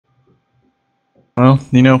Well,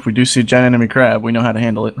 you know, if we do see a giant enemy crab, we know how to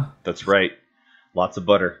handle it. That's right. Lots of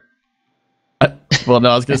butter. Well,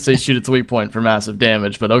 no, I was going to say shoot its weak point for massive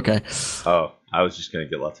damage, but okay. Oh, I was just going to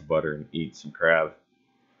get lots of butter and eat some crab.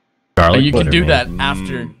 You can do that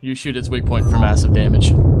after you shoot its weak point for massive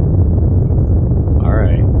damage.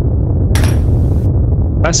 Alright.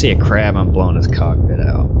 If I see a crab, I'm blowing his cockpit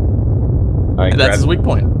out. Alright, That's his weak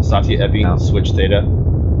point. Satya, Epi, switch theta.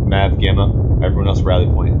 Mav, Gamma. Everyone else rally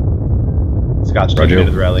point. Scotch, take him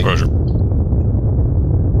into the rally. Roger. Wait,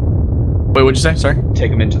 what'd you say? Sorry?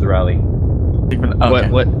 Take him into the rally. Okay.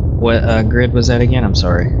 What grid was that again? I'm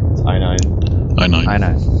sorry. It's I-9. I-9.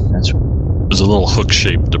 I9. That's There's a little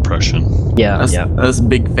hook-shaped depression. yeah. Those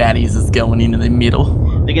big fatties is going into the middle.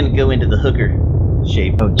 They're going to go into the hooker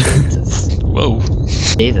shape. Oh Jesus! Whoa.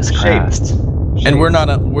 Jesus Christ! And we're not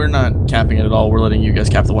capping it at all. We're letting you guys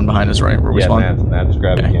cap the one behind us, right? Where we spawn. Mav is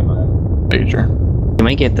grabbing Okay. Gamma. Major. Can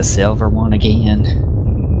we get the silver one again?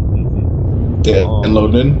 Yeah, and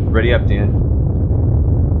loading. Ready up, Dan.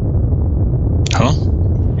 Huh?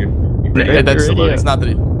 You're It's not that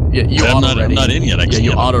you I'm auto ready. not in yet.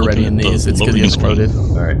 You auto ready in these. It's because you haven't loaded.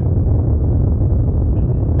 Alright.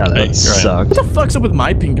 No, that sucked. What the fuck's up with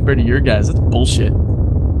my ping compared to your guys? That's bullshit.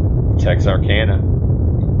 Texarkana.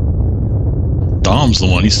 Dom's the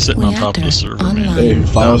one. He's sitting on top of the server, man. Hey,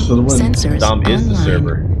 finals for the win. Sensors Dom is the online.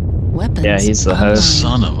 server. Weapons Yeah, he's the host.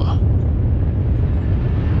 Son of a...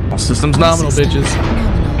 System's nominal, bitches.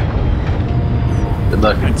 Good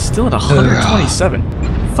luck. It's still at 127.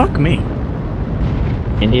 Fuck me.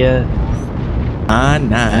 India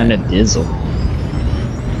I-9. and a dizzle.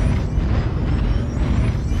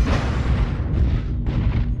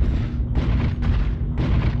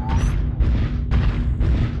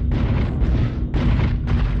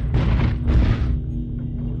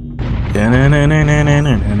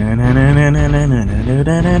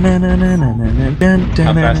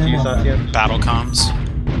 How fast are you, Satya? Battle comms,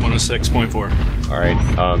 106.4. Alright,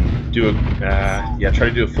 try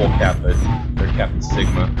to do a full cap, but they're capping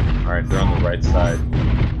Sigma. Alright, they're on the right side.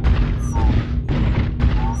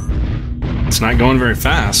 It's not going very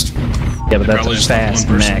fast. Yeah, but that's Probably a just fast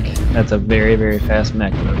one person. mech. That's a very, very fast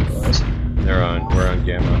mech. We're on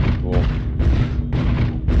Gamma. Cool.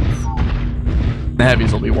 The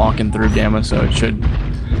heavies will be walking through Gamma, so it should.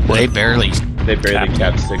 They barely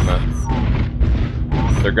capped Sigma.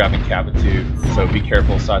 They're grabbing Kappa too, so be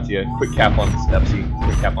careful, Satya. Quick cap on Epsi,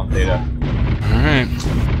 quick cap on Theta.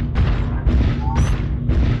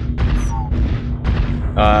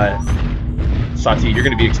 Alright. Satya, you're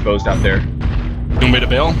gonna be exposed out there. You want me to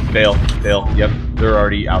bail? Bail. Yep, they're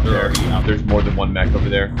already out there. There's more than one mech over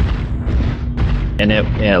there. And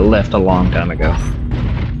it left a long time ago.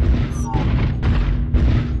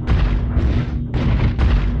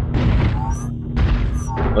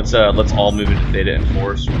 Let's all move into Theta and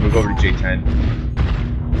Force. Move over to J10.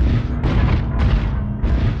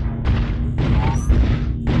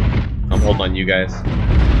 I'm holding on you guys.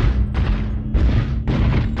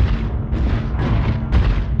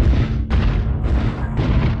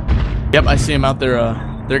 Yep, I see him out there.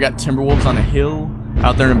 They got Timberwolves on a hill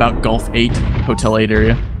out there in about Gulf 8, Hotel 8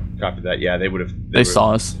 area. Copy that. Yeah, they would have. They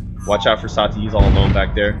saw us. Watch out for Satya. He's all alone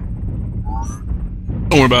back there.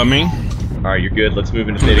 Don't worry about me. Alright, you're good. Let's move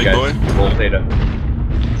into Theta, Big guys. boy. Roll Theta.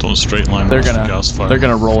 Don't straight line. They're off the gonna gas fire. they're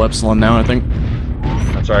gonna roll Epsilon now, I think.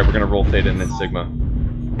 That's alright. We're gonna roll Theta and then Sigma.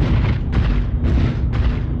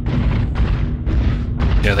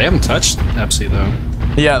 Yeah, they haven't touched Epsi though.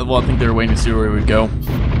 Yeah, well, I think they were waiting to see where we would go.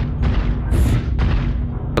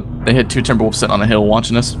 But they had two Timberwolves sitting on a hill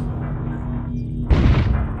watching us. 2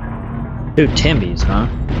 Timbies, huh?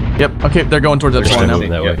 Yep. Okay, they're going towards Epsilon now.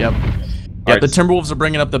 that way. Yep. Yeah, the Timberwolves are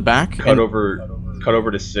bringing up the back. Cut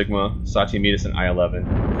over to Sigma. Satya, meet us in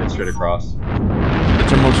I-11. Head straight across. The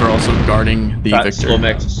Timberwolves are also guarding the Victor. Slow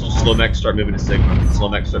mech, start moving to Sigma. Slow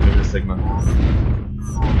mech, start moving to Sigma.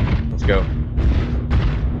 Let's go.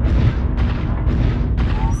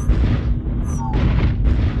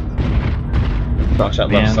 Watch that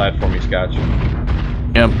left side for me, Scotch.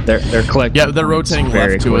 Yep. They're collecting. Yeah, they're rotating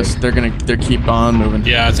very left to quick. us. They're keep on moving.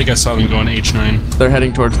 Yeah, I think I saw them going H9. They're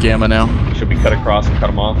heading towards Gamma now. Should we cut across and cut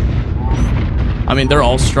them off? I mean, they're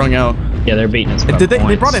all strung out. Yeah, they're beating us by They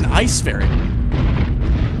points. brought an ice ferry.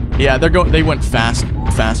 Yeah, they went fast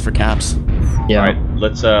for caps. Yeah. All right,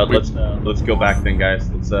 let's go back then, guys.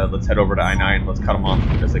 Let's head over to I-9. Let's cut them off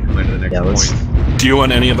as they come into the next points. Do you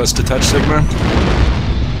want any of us to touch Sigma?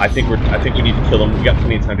 I think we need to kill them. We got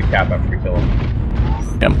plenty of time to cap after we kill them.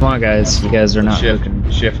 Yep. Come on, guys. You guys are not shift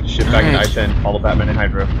back in I-10. Follow Batman and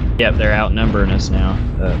Hydra. Yep, they're outnumbering us now.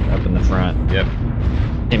 Up in the front. Yep.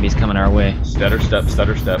 Timby's coming our way. Stutter step.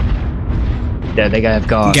 Yeah, they gotta have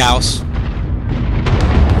Gauss. Gauss.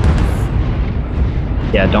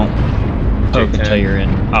 Yeah, don't poke J10. until you're in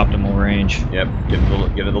optimal range. Yep,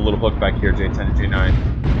 give it a little hook back here, J10 and J9.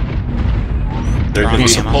 There's at Need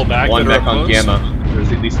least to pull back one that are mech on close. Gamma.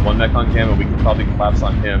 There's at least one mech on Gamma. We can probably collapse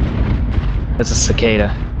on him. That's a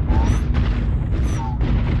cicada.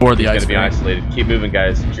 Or the He's ice gonna be ray. isolated. Keep moving,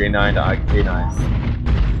 guys. J9 to K9.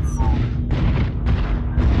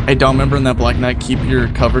 Hey, Dom, remember in that Black Knight, keep your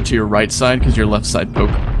cover to your right side because your left side poke.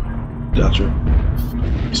 Gotcha.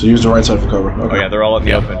 So use the right side for cover. Okay. Oh yeah, they're all in the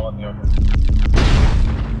Yep. open.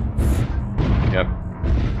 Yep.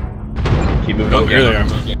 Keep moving Oh, on here they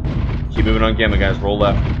Gamma. are. Keep moving on Gamma, guys. Roll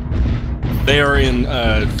left. They are in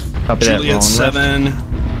Copy that, Juliet rolling 7,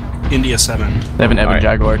 India 7. They have an Evan Alright.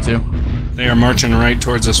 Jaguar too. They are marching right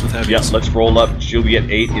towards us with heavies. Yep, let's roll up Juliet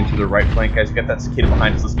 8 into the right flank, guys. Get that cicada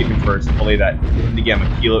behind us. Let's get him first. Belay that. Into Gamma.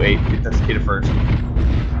 Kilo 8. Get that cicada first.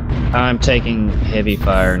 I'm taking heavy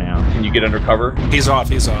fire now. Can you get under cover? He's off,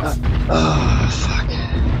 he's off. Oh,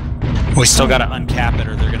 fuck. We still gotta uncap it,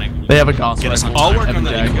 or they're gonna They have a Gauss get us rifle. on. I'll work on Evan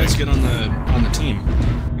that. You Jaguar. guys get on the team.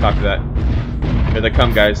 Copy that. Here they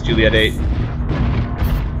come, guys. Juliet 8.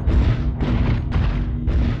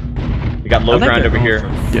 We got low ground over here.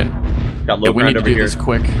 Yeah. Got Yeah, low we ground need to over do here. this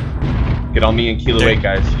quick. Get on me and Kilo 8,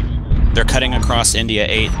 guys. They're cutting across India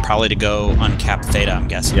 8, probably to go uncap Theta, I'm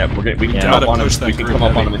guessing. Yeah, we can Yeah. come up Gotta on him. push that We can group come up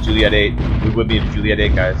on heavy. him at Juliet 8. Move with me to Juliet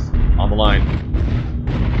 8, guys. On the line.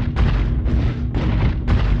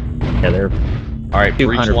 Yeah, they're Alright, breach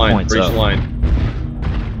 200 the line. points Breach up. the line.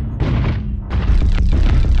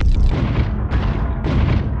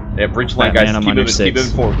 Yeah, breach the line, Batman, guys. I'm Keep on your moving, keep 6.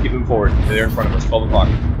 moving forward. Keep moving forward. They're in front of us. 12 o'clock.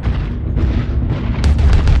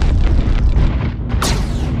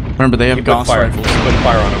 Remember, they have Keep putting Gauss fire. rifles. Keep putting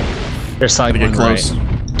fire on them. they're side Gotta get one close.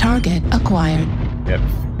 right. Target acquired. Yep.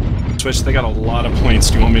 Switch, they got a lot of points.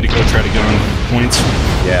 Do you want me to go try to get on points?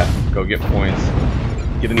 Yeah, go get points.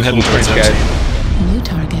 Give them these Heading little points, towards guys. New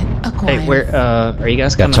target acquired. Hey, where are you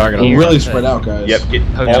guys coming target up on here? Really spread out, guys. Yep, get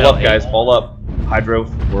Hotel ball up, 8. guys. Ball up. Hydro,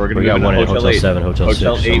 we're gonna We move got into one at Hotel Hotel 8. 7, Hotel 6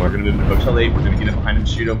 Hotel 8, somewhere. we're gonna move into Hotel 8. We're gonna get in behind him,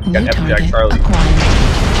 shoot him. We got New F Jack target Charlie. acquired.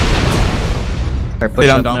 Or push Stay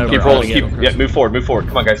down, up Dom. and over. Keep Bro, rolling, yeah, keep, go, Chris. yeah, move forward, move forward.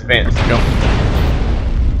 Come on, guys, advance. Go.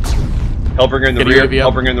 Hellbringer in the Get rear, UAV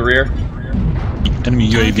up. Hellbringer in the rear. Enemy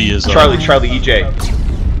UAV is Charlie, Charlie, EJ. New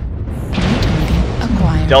target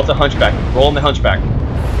acquired. Delta Hunchback, roll in the Hunchback.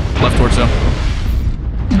 Left torso.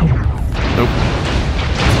 Nope.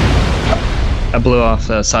 I blew off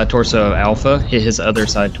side torso Alpha, hit his other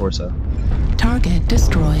side torso. Target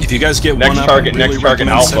destroyed. If you guys get Next one target, up, I really next target, recommend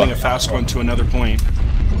Alpha. sending a fast one to another point.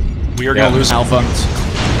 We are Yeah, gonna lose Alpha. points.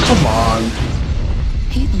 Come on.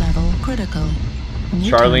 Heat level critical. New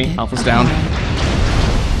Charlie. target Alpha's down. acquired.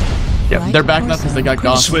 Yep, Right they're backing up because they got torso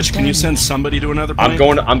Gauss. Switch, can you send somebody to another point?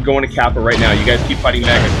 I'm going to Kappa right now. You guys keep fighting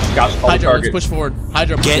back. Scott's call the Hydra, let's target. push forward.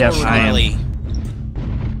 Hydra, push Get Yes, forward. I am. Charlie.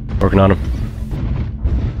 Working on him.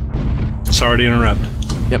 Sorry to interrupt.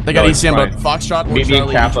 Yep, they got No, it's ECM, but fine. Foxtrot or Meet me in Charlie,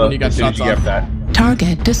 which Kappa one you got as soon as shots you get on? that.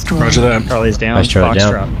 Target destroyed. Roger that. Charlie's down. Nice, Charlie,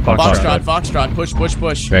 down. Foxtrot, Foxtrot, push, push,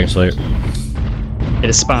 push. Dragon Slayer. Hit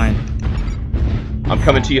his spine. I'm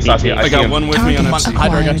coming to you, Satya. I see got him. one with me on Target Come on, FC. Hydra, I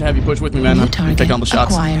got acquired. you heavy. Push with me, man. New I'm target taking all the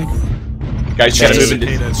shots. acquired. Guys, you gotta move into.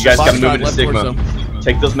 Cicadas. You guys gotta move Foxtrot, into left Sigma. torso.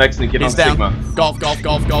 Take those mechs and get He's on down. Sigma. Golf, golf,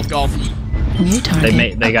 golf, golf, golf. New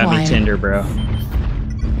target They got me acquired. tender, bro.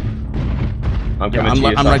 I'm Yeah, coming to you,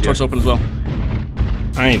 I'm right Satya. torso open as well.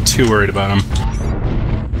 I ain't too worried about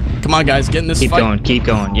him. Come on, guys, get in this Keep fight. going, keep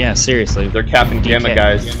going. Yeah, seriously. They're capping Gamma, DK.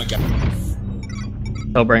 guys.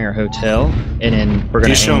 Hellbringer Hotel, and then we're gonna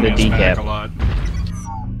He's aim showing the me his back a decap. lot.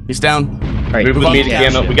 He's down. Alright, Move with on me to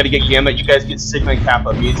Gamma. Gamma. We gotta get Gamma. You guys get Sigma and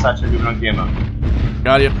Kappa. Me and Satya are moving on Gamma.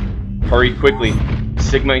 Got you. Hurry quickly.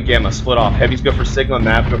 Sigma and Gamma split off. Heavies go for Sigma,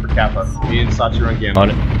 Mav go for Kappa. Me and Satya are on Gamma. On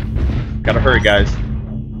it. Gotta hurry, guys.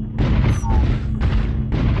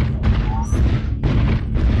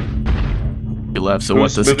 You left, so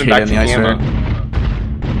Who's what's the moving cicada back in to the ice Gamma?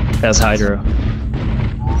 ray? that's Hydro.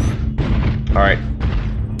 Alright.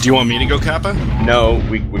 Do you want me to go Kappa? No,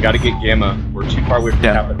 we gotta get Gamma. We're too far away from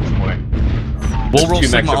Yeah. Kappa at this point. We'll roll two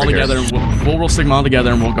mechs Sigma all over here. together. We'll roll Sigma all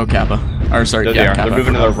together, and we'll go Kappa. Or sorry, There yeah, they are. Kappa. They're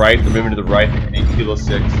moving to the right. They're moving to the right. 8 kilo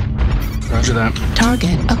 6. Roger that.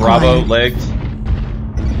 Target acquired. Bravo, legs.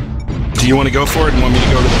 Do you want to go for it and want me to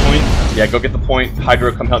go to the point? Yeah, go get the point.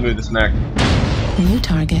 Hydro, come help me with this mech. New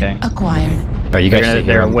target Okay. acquired. Alright, you guys stay here.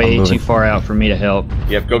 They're I'm way moving. too far out for me to help.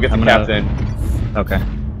 Yep, go get the I'm gonna- cap then. Okay.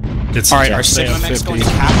 It's Alright, yeah, are they Sigma have mechs 50. going to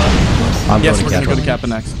Kappa? I'm Yes, going we're to gonna go to Kappa. Kappa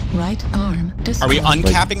next. Right arm Are destroyed. we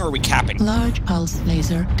uncapping or are we capping? Large pulse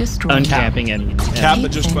laser destroyed. Uncapping and Kappa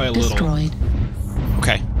Eight just by a little. destroyed.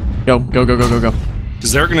 Okay. Go, go, go, go, go, go.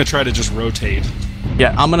 Because they're gonna try to just rotate.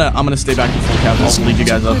 Yeah, I'm gonna stay back to full cap. I'll lead you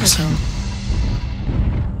guys up. Critical.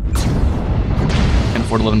 Can't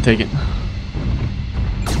afford to let them take it.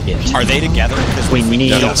 Are they together? Because We need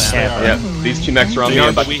kill them. them. Yeah, these two mechs are on They me. are,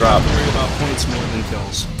 I'm about but to we drop. have to worry about points more than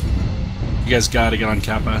kills. You guys gotta get on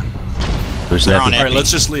Kappa. Who's They're that? on All right, Epi. let's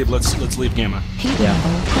just leave. Let's leave Gamma. Heat Yeah.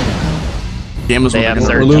 level critical. Gamma's They what have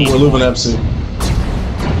we're We're, gonna- 13 we're losing points. FC.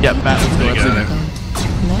 Yeah, Bat, let's go. They Let's got do it.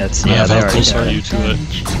 that. That's Yeah, yeah. They how already close got are it. you to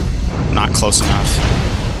it? Not close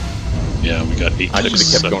enough. Yeah, we got 8 I should have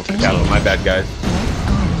ticks. kept going for the capital. My bad, guys. Left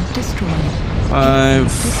arm destroyed.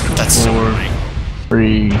 5, That's so 4, annoying.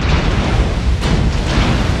 3.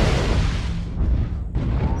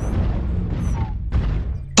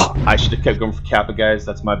 I should have kept going for Kappa, guys.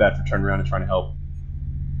 That's my bad for turning around and trying to help.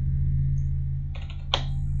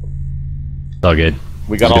 It's all good.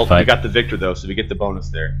 We got Good all. We fight. got the victor though, so we get the bonus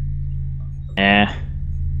there.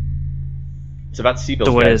 It's about Seabills,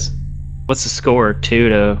 So what guys. is? What's the score?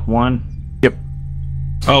 2-1.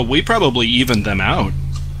 Oh, we probably evened them out.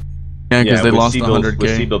 Yeah, because they with lost Seabills- With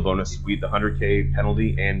 100k. Seabill bonus, we had the 100k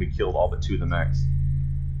penalty, and we killed all but 2 of the mechs.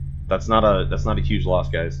 That's not a huge loss,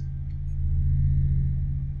 guys.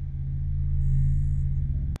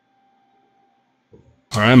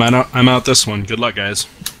 All right, I'm out this one. Good luck, guys.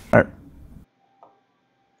 All right.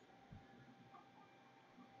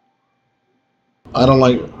 I don't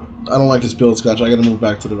like this build, Scotch. I gotta move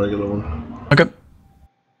back to the regular one. Okay.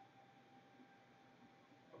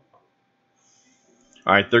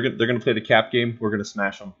 All right, they're gonna play the cap game. We're gonna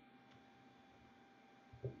smash them.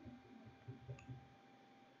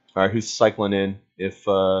 All right, who's cycling in? If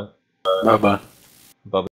Bye bye. Bubba.